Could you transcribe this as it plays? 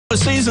A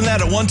season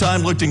that at one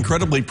time looked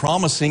incredibly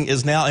promising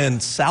is now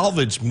in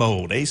salvage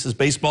mode. Aces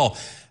baseball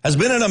has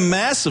been in a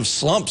massive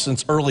slump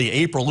since early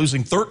April,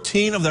 losing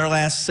 13 of their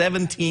last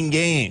 17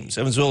 games.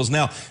 Evansville is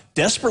now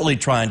desperately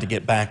trying to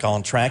get back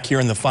on track here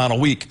in the final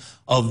week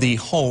of the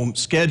home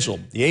schedule.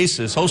 The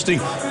Aces hosting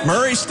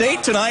Murray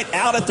State tonight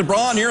out at the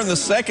Braun here in the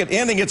second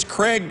inning. It's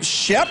Craig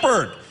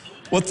Shepard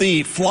with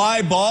the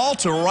fly ball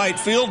to right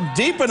field,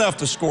 deep enough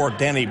to score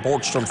Danny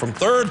Borgstrom from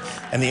third,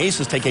 and the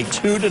Aces take a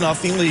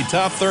 2-0 lead.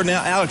 Top third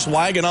now, Alex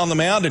Wagon on the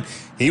mound, and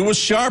he was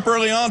sharp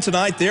early on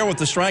tonight there with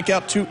the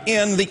strikeout to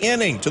end the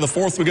inning. To the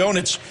fourth we go, and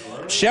it's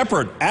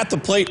Shepard at the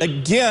plate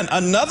again.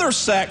 Another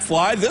sac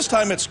fly. This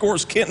time it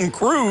scores Kenton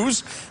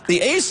Cruz. The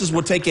Aces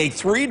would take a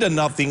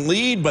 3-0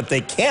 lead, but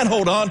they can't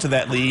hold on to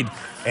that lead,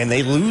 and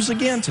they lose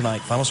again tonight.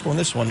 Final score on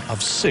this one of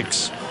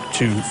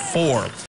 6-4.